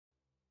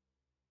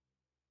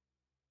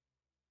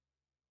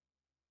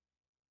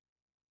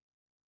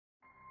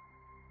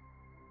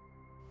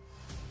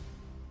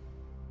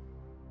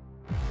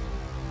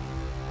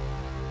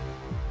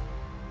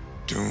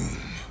Doom.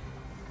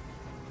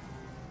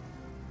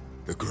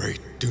 The great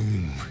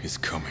doom is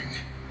coming.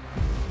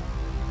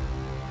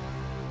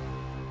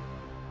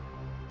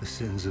 The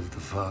sins of the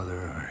Father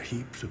are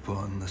heaped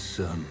upon the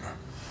Son.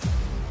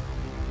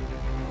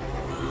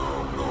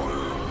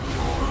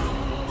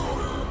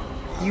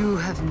 You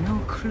have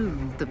no clue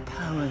the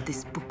power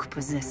this book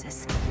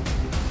possesses.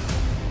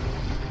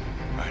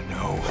 I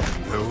know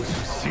those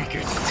who seek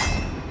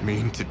it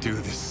mean to do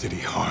this city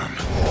harm.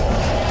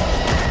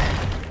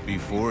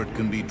 Before it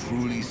can be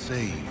truly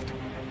saved,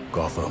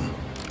 Gotham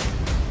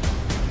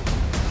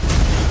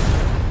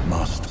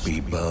must be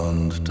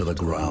burned to the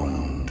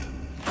ground.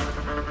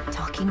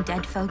 Talking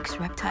dead folks,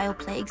 reptile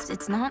plagues,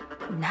 it's not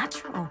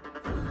natural.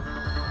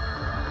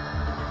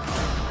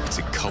 It's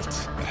a cult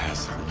that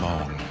has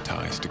long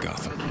ties to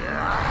Gotham.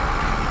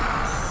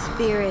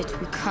 Spirit,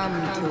 come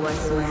to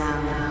us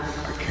now.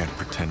 I can't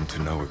pretend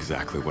to know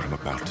exactly what I'm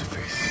about to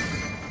face.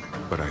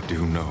 But I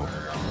do know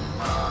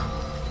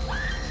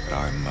that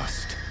I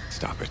must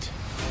stop it.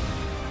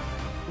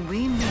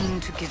 We mean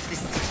to give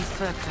this city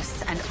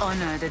purpose and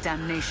honor the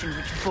damnation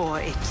which bore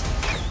it.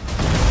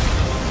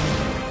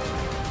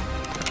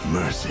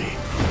 Mercy.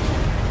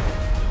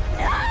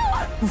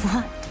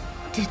 What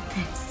did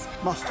this?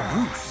 Master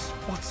Bruce,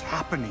 what's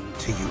happening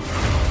to you?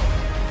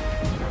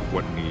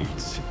 What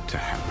needs to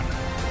happen?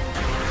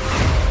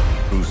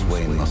 Bruce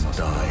Wayne must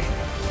die.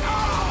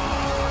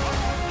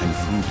 And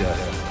through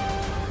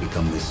death,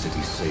 become this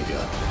city's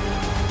savior.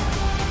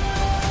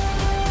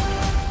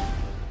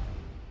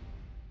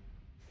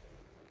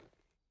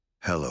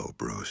 hello,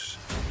 Bruce.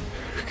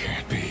 It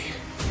can't be.